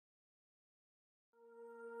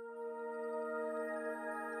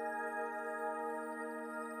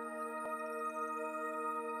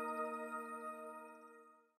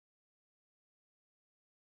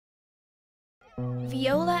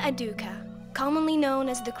Viola Aduca, commonly known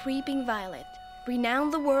as the Creeping Violet,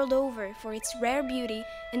 renowned the world over for its rare beauty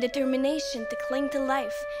and determination to cling to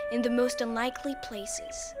life in the most unlikely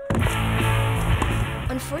places.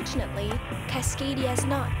 Unfortunately, Cascadia is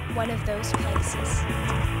not one of those places.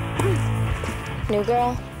 New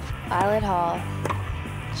girl, Violet Hall.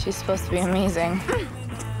 She's supposed to be amazing.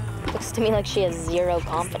 Looks to me like she has zero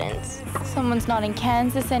confidence. Someone's not in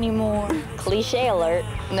Kansas anymore. Cliché alert.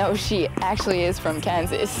 No, she actually is from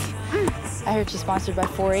Kansas. I heard she's sponsored by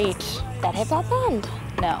 4-H. That hip-hop band?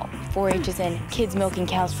 No, 4-H is in kids milking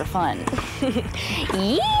cows for fun.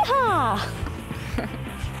 Yeehaw!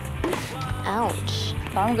 Ouch.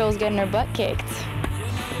 Farm girl's getting her butt kicked.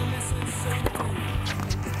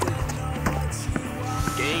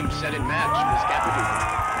 Game, set, and match, Miss Capital.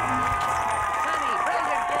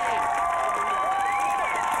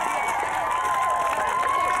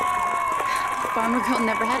 Farmer girl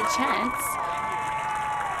never had a chance.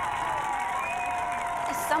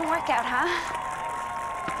 Some workout, huh?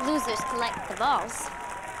 Losers collect the balls.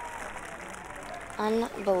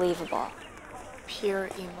 Unbelievable. Pure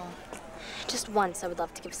evil. Just once, I would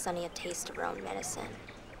love to give Sunny a taste of her own medicine.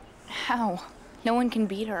 How? No one can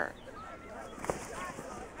beat her.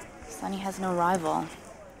 Sunny has no rival.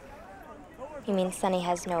 You mean Sunny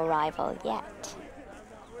has no rival yet?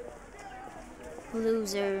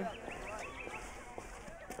 Loser.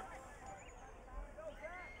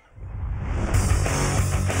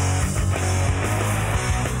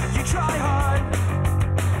 You try hard.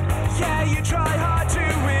 Yeah, you try hard to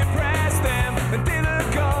impress them, and they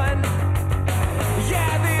look on.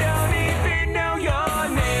 Yeah, they don't even know your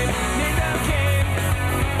name. Neither can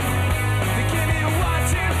they give you what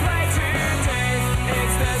to play today.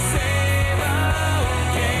 It's the same old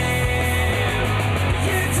game.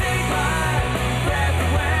 You take my breath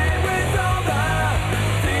away with all the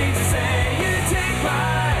things you say. You take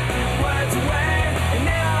my words away, and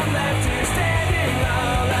now I'm left here standing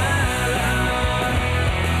all alone.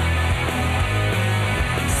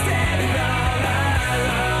 Standing all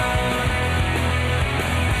alone.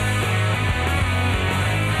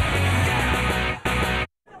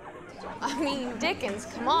 I mean, Dickens,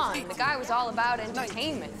 come on. The guy was all about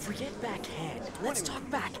entertainment. Forget backhand. Let's talk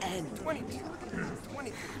back end.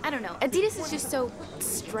 I don't know. Adidas is just so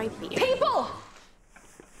stripy. People!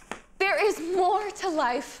 There is more to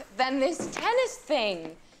life than this tennis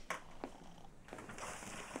thing.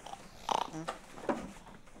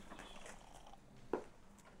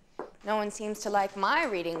 No one seems to like my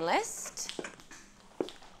reading list.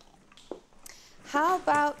 How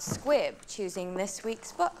about Squib choosing this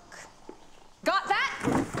week's book? Got that?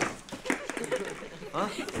 Huh?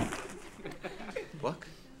 Book?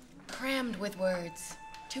 Crammed with words.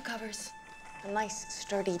 2 covers. A nice,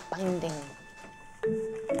 sturdy binding.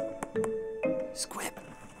 Squib.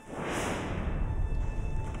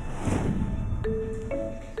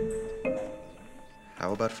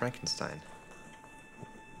 How about Frankenstein?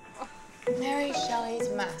 Mary Shelley's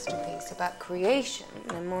masterpiece about creation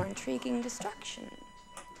and more intriguing destruction.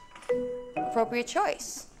 Appropriate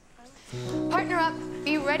choice. Partner up,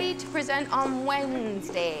 be ready to present on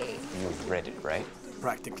Wednesday. You've read it, right?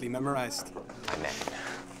 Practically memorized. I meant.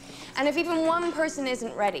 And if even one person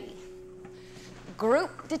isn't ready,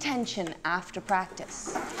 group detention after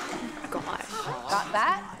practice. Gosh. Got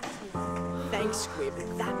that? Thanks, Squib.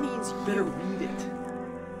 That means you better read it.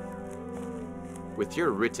 With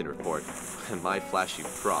your written report and my flashy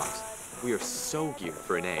props, we are so geared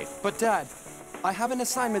for an A. But Dad, I have an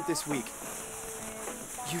assignment this week.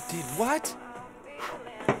 You did what?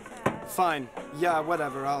 Fine. Yeah,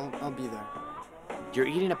 whatever. I'll be there. You're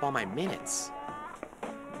eating up all my minutes.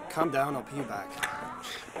 Calm down, I'll pay you back.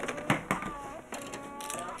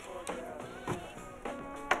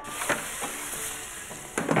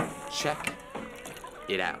 Check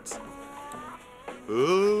it out.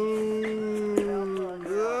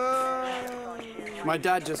 My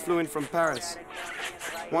dad just flew in from Paris.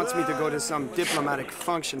 Wants me to go to some diplomatic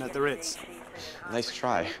function at the Ritz. Nice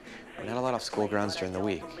try. We're not allowed off school grounds during the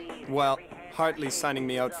week. Well, Hartley's signing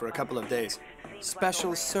me out for a couple of days.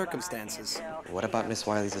 Special circumstances. What about Miss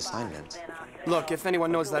Wiley's assignment? Look, if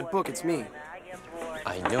anyone knows that book, it's me.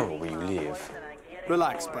 I know where you live.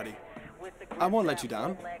 Relax, buddy. I won't let you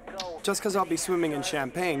down. Just because I'll be swimming in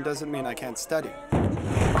champagne doesn't mean I can't study.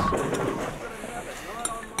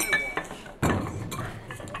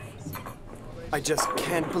 I just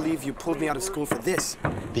can't believe you pulled me out of school for this.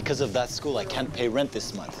 Because of that school, I can't pay rent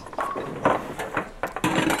this month.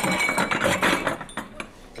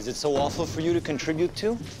 Is it so awful for you to contribute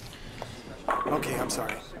to? Okay, I'm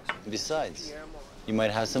sorry. Besides, you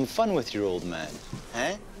might have some fun with your old man,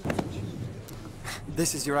 eh?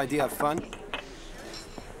 This is your idea of fun?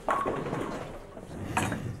 I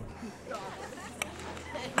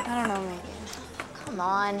don't know, Meaghan. Come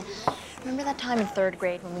on. Remember that time in 3rd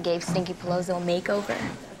grade when we gave Stinky Palozzo a makeover?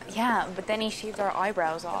 Yeah, but then he shaved our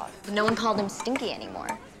eyebrows off. But no one called him Stinky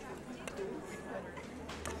anymore.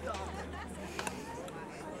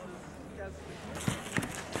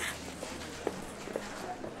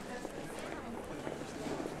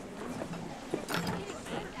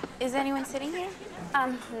 Is anyone sitting here?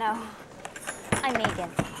 No. I'm Meaghan.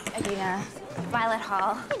 Adina. Violet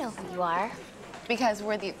Hall. You know who you are. Because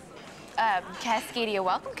we're the Cascadia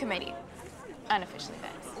Welcome Committee. Unofficially,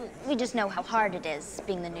 then. We just know how hard it is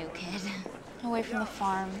being the new kid. Away from the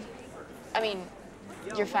farm. I mean,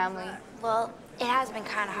 your family. Well, it has been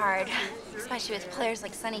kind of hard, especially with players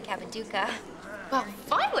like Sonny Capaduca. Well,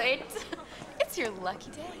 Violet, it's your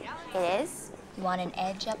lucky day. It is? You want an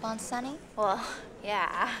edge up on Sonny? Well,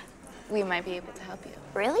 yeah. We might be able to help you.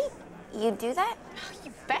 Really? You do that?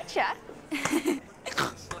 You betcha.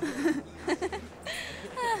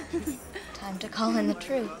 Time to call in the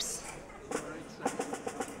troops.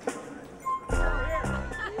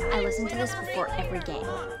 I listen to this before every game.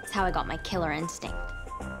 It's how I got my killer instinct.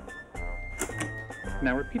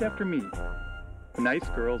 Now repeat after me. Nice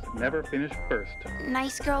girls never finish first.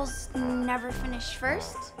 Nice girls never finish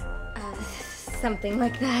first? Something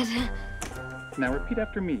like that. Now repeat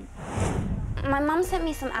after me. My mom sent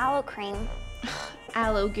me some aloe cream.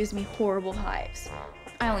 Aloe gives me horrible hives.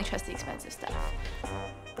 I only trust the expensive stuff.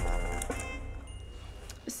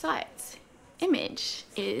 Besides, image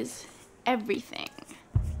is everything.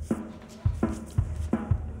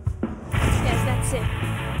 Yes, that's it.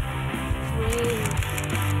 Great.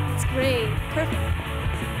 That's great. Perfect.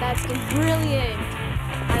 That's brilliant.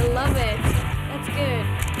 I love it. That's good.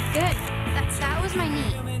 Good. That was my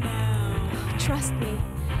knee. Trust me.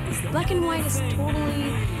 Black and white is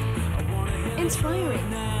totally inspiring.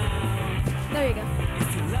 There you go.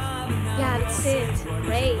 Yeah, that's it.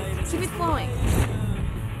 Great. Keep it flowing.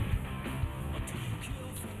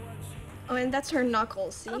 Oh, and that's her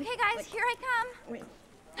knuckles, see? Okay, guys, here I come. Wait.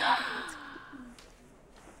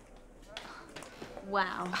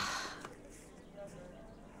 Wow.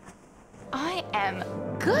 I am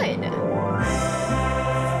good.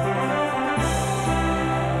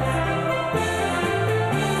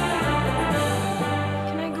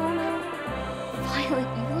 Can I go now? Violet,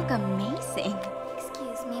 you look amazing.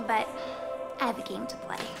 Excuse me, but I have a game to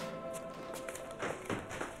play.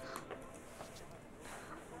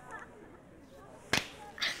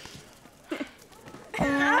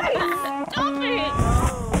 Stop it!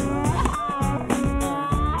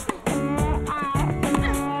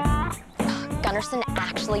 Gunnarsson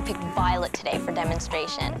actually picked Violet today for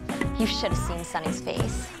demonstration. You should have seen Sonny's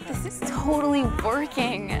face. This is totally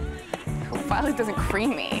working. Hope Violet doesn't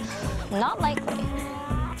cream me. Not likely.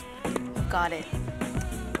 Got it.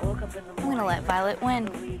 I'm gonna let Violet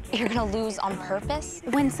win. You're gonna lose on purpose?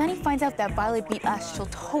 When Sonny finds out that Violet beat us, she'll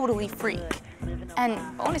totally freak. And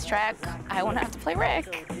bonus track, I won't have to play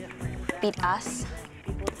Rick. Beat us?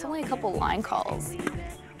 It's only a couple line calls.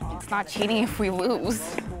 It's not cheating if we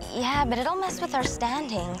lose. Yeah, but it'll mess with our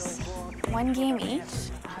standings. 1 game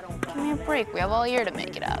each? Give me a break. We have all year to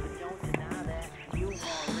make it up.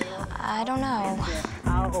 I don't know.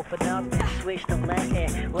 I'll open up and switch the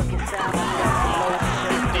lane. Look inside something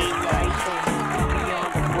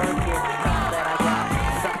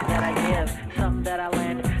that I give, something that I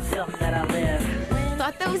land, something that I live.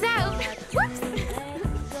 Thought those out. Whoops.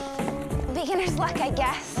 Beginner's luck, I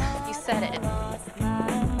guess. You said it.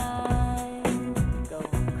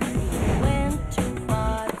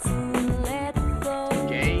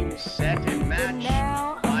 Game, set, and match.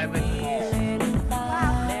 Violet Hall.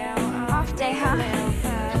 Wow. Off day, huh?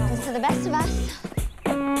 Happens to the best of us.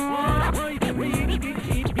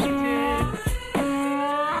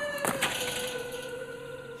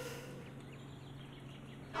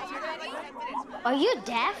 Are you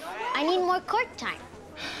deaf? I need more court time.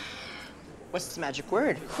 What's the magic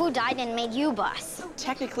word? Who died and made you boss?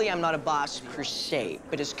 Technically, I'm not a boss per se,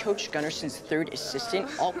 but as Coach Gunnarsson's 3rd assistant,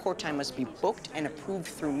 all court time must be booked and approved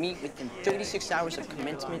through me within 36 hours of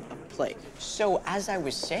commencement of play. So, as I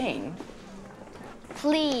was saying...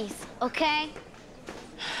 Please, okay?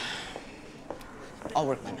 I'll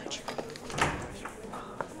work my magic.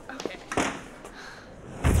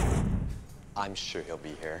 I'm sure he'll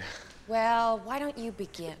be here. Well, why don't you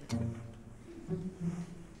begin?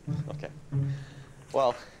 Okay.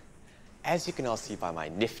 Well, as you can all see by my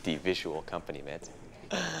nifty visual accompaniment,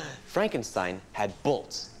 Frankenstein had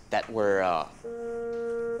bolts that were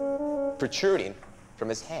protruding from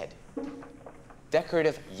his head.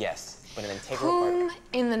 Decorative, yes, but an integral part. Whom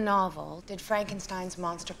In the novel, did Frankenstein's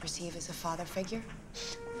monster perceive as a father figure?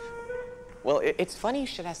 Well, it's funny you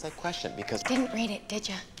should ask that question because... Didn't read it, did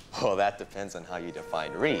you? Well, that depends on how you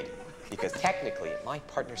define read. Because technically, my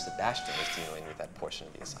partner Sebastian was dealing with that portion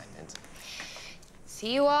of the assignment.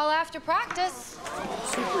 See you all after practice.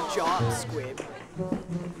 Super job, Squib.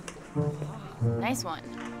 Nice one.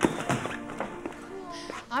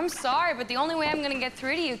 I'm sorry, but the only way I'm gonna get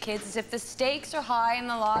through to you kids is if the stakes are high and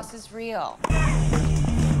the loss is real.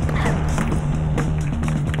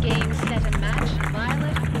 Game, set, and match.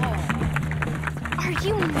 Violet, ball. Are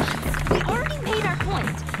you nuts? We already made our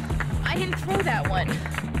point. I didn't throw that one.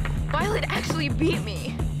 Violet actually beat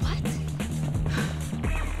me. What?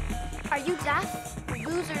 Are you deaf?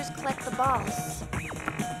 Losers collect the balls.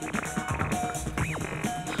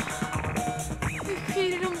 We've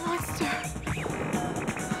created a monster.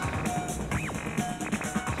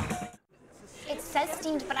 It says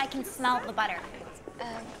steamed, but I can smell the butter.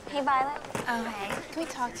 Hey, Violet. Oh, hey. Can we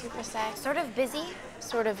talk to you for a sec? Sort of busy?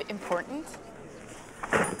 Sort of important.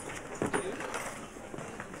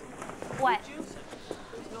 What?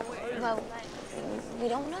 Well, we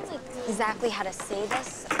don't know exactly how to say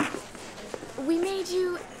this. We made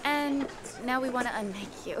you, and now we want to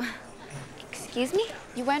unmake you. Excuse me?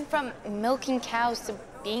 You went from milking cows to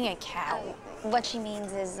being a cow. What she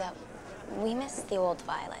means is we miss the old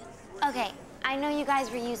Violet. Okay, I know you guys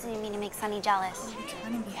were using me to make Sunny jealous. I'm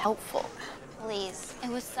trying to be helpful. Please, it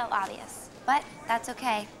was so obvious. But that's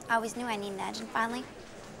okay. I always knew I needed an edge, and finally,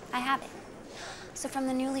 I have it. So from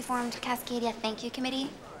the newly formed Cascadia Thank You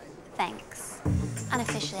Committee, thanks.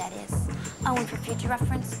 Unofficially, that is. Oh, and for future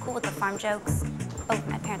reference, cool with the farm jokes. Oh,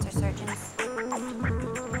 my parents are surgeons.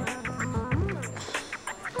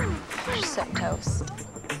 You're so toast.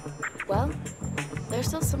 Well, there's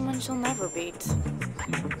still someone she'll never beat.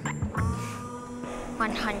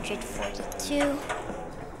 142,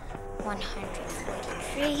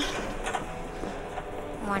 143,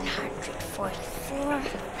 144.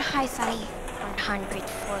 Hi, Sunny.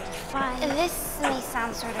 145. This may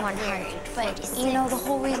sound sort of weird, but you know, the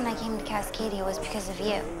whole reason I came to Cascadia was because of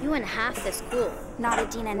you. You went half the school. Not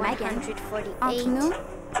Adina and Meaghan. 148. No?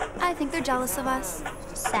 I think they're jealous of us.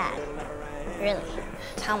 Sad. Really.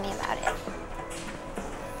 Tell me about it.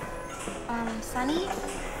 Sunny,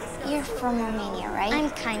 you're from Romania, right?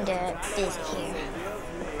 I'm kinda busy here.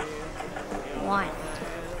 1.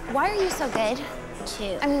 Why are you so good?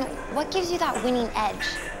 2. I mean, what gives you that winning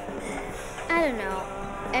edge? I don't know.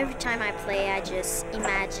 Every time I play, I just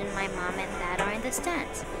imagine my mom and dad are in the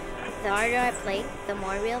stands. The harder I play, the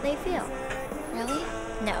more real they feel. Really?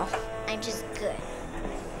 No, I'm just good.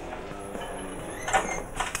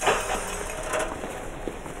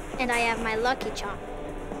 And I have my lucky charm.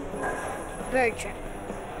 Bertram.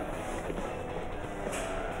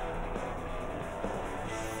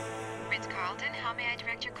 Ritz-Carlton, how may I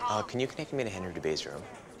direct your call? Can you connect me to Henry Dubé's room?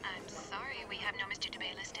 I'm sorry, we have no Mr.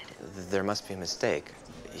 Dubé listed. There must be a mistake.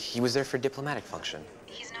 He was there for a diplomatic function.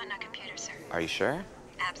 He's not on a computer, sir. Are you sure?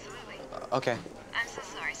 Absolutely. Okay. I'm so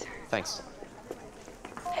sorry, sir. Thanks.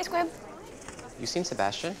 Hey, Squib. You seen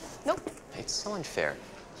Sebastian? Nope. It's so unfair.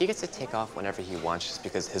 He gets to take off whenever he wants just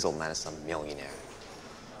because his old man is some millionaire.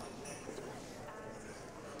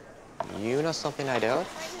 You know something I don't?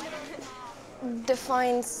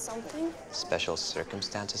 Define something? Special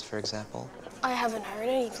circumstances, for example? I haven't heard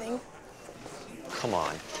anything. Come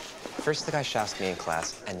on. First the guy shafts me in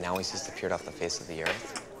class, and now he's disappeared off the face of the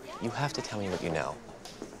earth. You have to tell me what you know.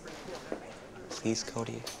 Please,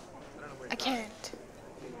 Cody? I can't.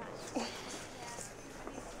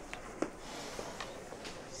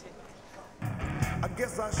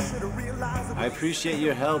 I appreciate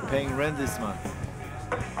your help paying rent this month.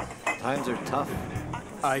 Times are tough.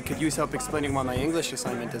 I could use help explaining why my English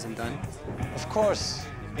assignment isn't done. Of course.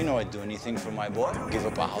 You know I'd do anything for my boy. Give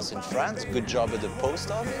up a house in France, good job at the post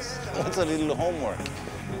office. What's a little homework?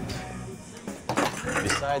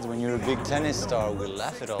 Besides, when you're a big tennis star, we'll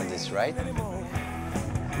laugh at all this, right?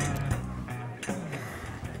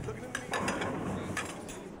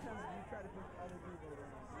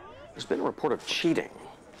 There's been a report of cheating.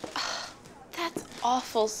 That's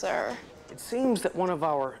awful, sir. It seems that one of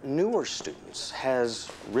our newer students has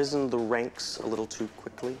risen the ranks a little too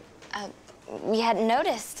quickly. We hadn't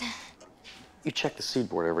noticed. You check the seed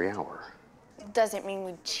board every hour. Doesn't mean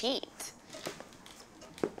we cheat.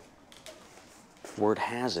 Word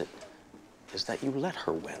has it is that you let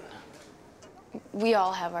her win. We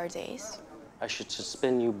all have our days. I should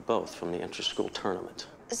suspend you both from the inter-school tournament.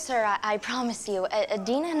 Sir, I promise you,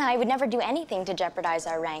 Adina and I would never do anything to jeopardize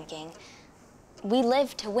our ranking. We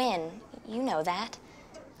live to win. You know that.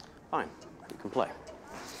 Fine, you can play.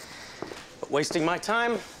 But Wasting my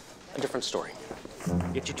time, a different story.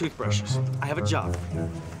 Get your toothbrushes. I have a job.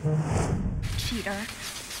 Cheater.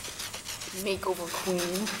 Makeover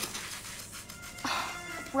queen.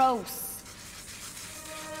 Gross.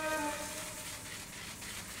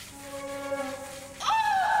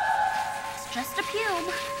 It's just a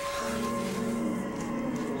pube.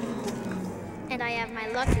 And I have my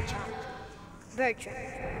lucky charm, Bertram.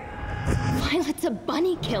 Violet's a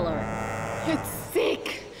bunny killer. It's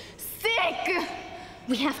sick. Sick!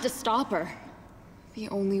 We have to stop her. The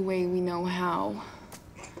only way we know how.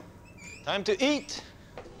 Time to eat.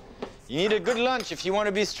 You need a good lunch if you want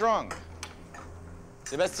to be strong.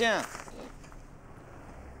 Sébastien.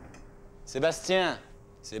 Sébastien.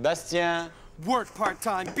 Sébastien. Work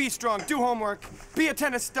part-time, be strong, do homework, be a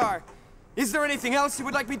tennis star. Is there anything else you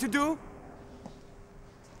would like me to do?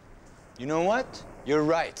 You know what? You're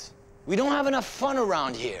right. We don't have enough fun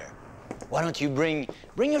around here. Why don't you bring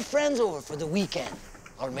your friends over for the weekend?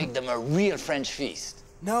 I'll make them a real French feast.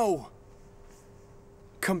 No.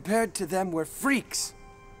 Compared to them, we're freaks.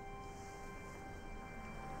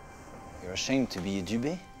 You're ashamed to be a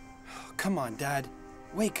Dubé? Come on, Dad.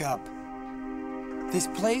 Wake up. This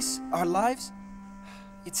place, our lives,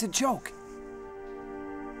 it's a joke.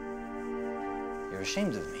 You're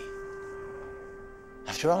ashamed of me.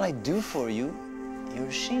 After all I do for you, you're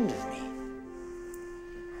ashamed of me.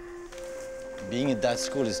 Being at that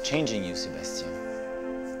school is changing you, Sébastien.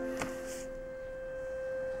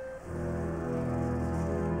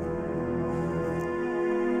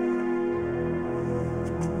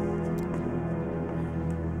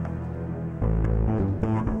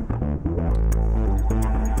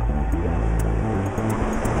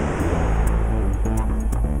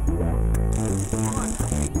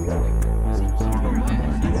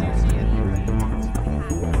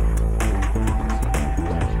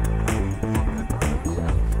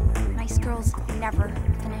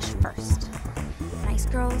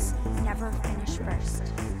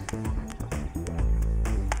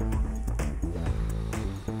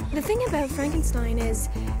 The thing about Frankenstein is,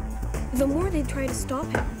 the more they try to stop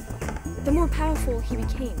him, the more powerful he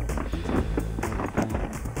became.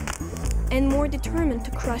 And more determined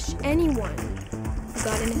to crush anyone who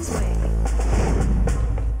got in his way.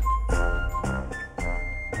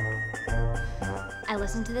 I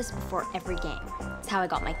listen to this before every game. It's how I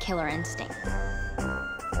got my killer instinct.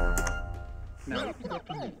 Now,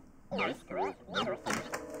 nice girls, never finish.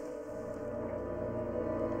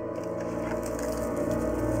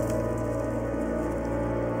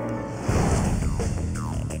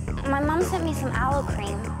 My mom sent me some aloe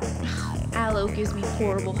cream. Aloe gives me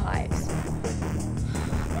horrible hives.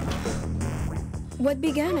 What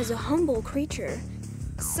began as a humble creature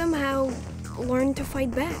somehow learned to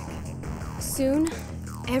fight back. Soon,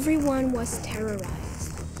 everyone was terrorized.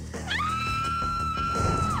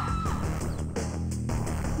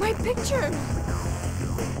 My picture!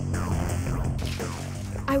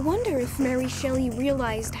 I wonder if Mary Shelley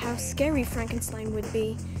realized how scary Frankenstein would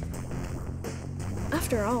be.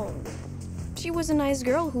 After all, she was a nice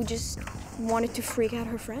girl who just wanted to freak out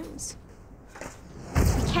her friends.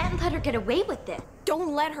 We can't let her get away with it.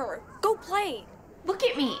 Don't let her. Go play. Look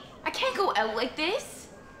at me. I can't go out like this.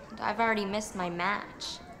 And I've already missed my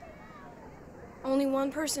match. Only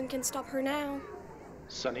one person can stop her now.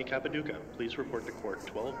 Sonny Capaduca, please report to court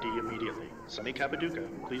 12D immediately. Sonny Capaduca,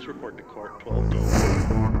 please report to court 12D.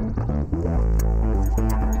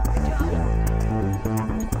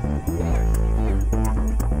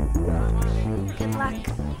 Good luck.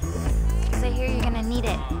 Because I hear you're gonna need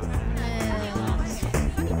it.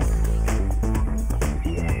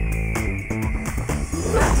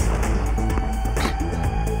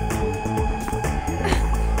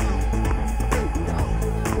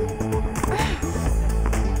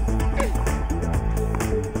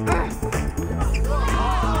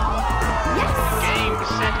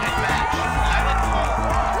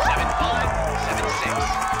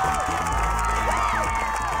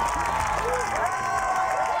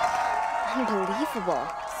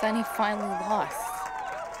 Sonny finally lost.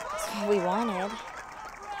 That's what we wanted.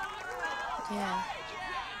 Yeah.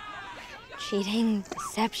 Cheating,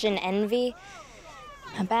 deception, envy.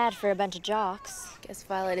 Not bad for a bunch of jocks. Guess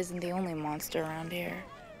Violet isn't the only monster around here.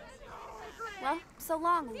 Well, so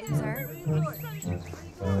long, loser.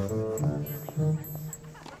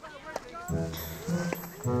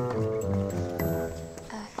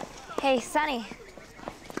 Hey, Sonny.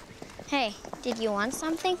 Hey, did you want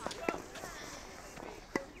something?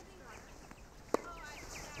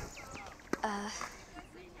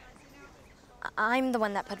 I'm the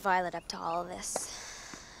one that put Violet up to all of this.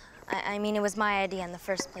 I mean, it was my idea in the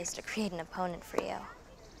first place to create an opponent for you.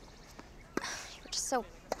 so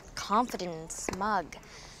confident and smug.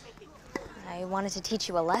 I wanted to teach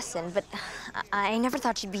you a lesson, but I never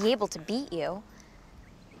thought she'd be able to beat you.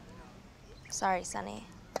 Sorry, Sonny.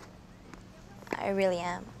 I really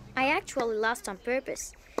am. I actually lost on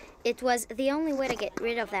purpose. It was the only way to get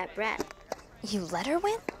rid of that brat. You let her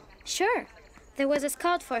win? Sure. There was a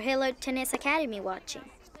scout for Hynes Tennis Academy watching.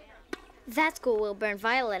 That school will burn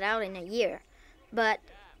Violet out in a year, but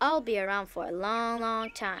I'll be around for a long, long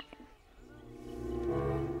time.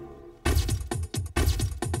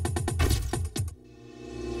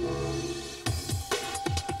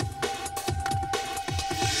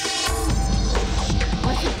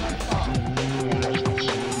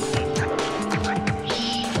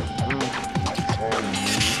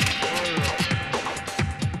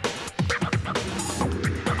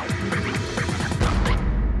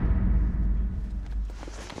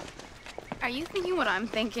 Are you thinking what I'm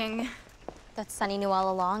thinking? That Sunny knew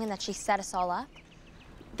all along and that she set us all up?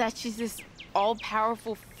 That she's this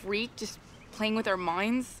all-powerful freak just playing with our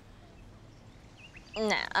minds?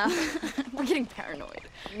 Nah. We're getting paranoid.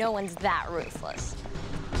 No one's that ruthless.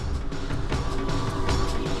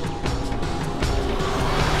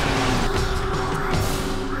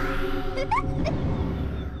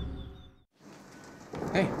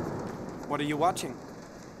 Hey. What are you watching?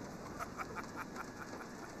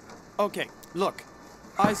 Okay, look.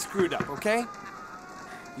 I screwed up, okay?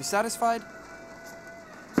 You satisfied?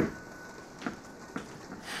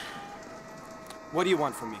 What do you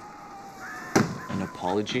want from me? An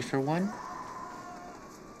apology for one?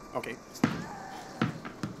 Okay.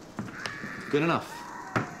 Good enough.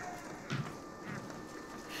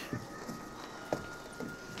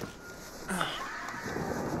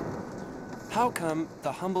 How come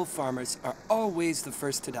the humble farmers are always the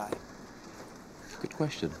first to die? Good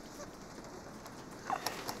question.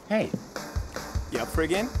 Hey. You up for a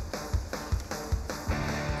game?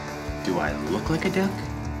 Do I look like a duck?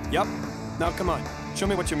 Yup. Now come on. Show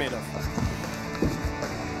me what you're made of.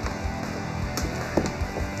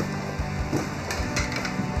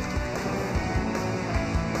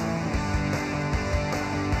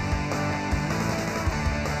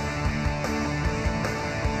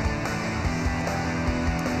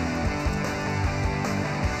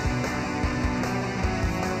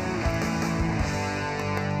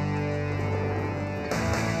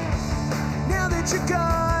 Now that you're gone.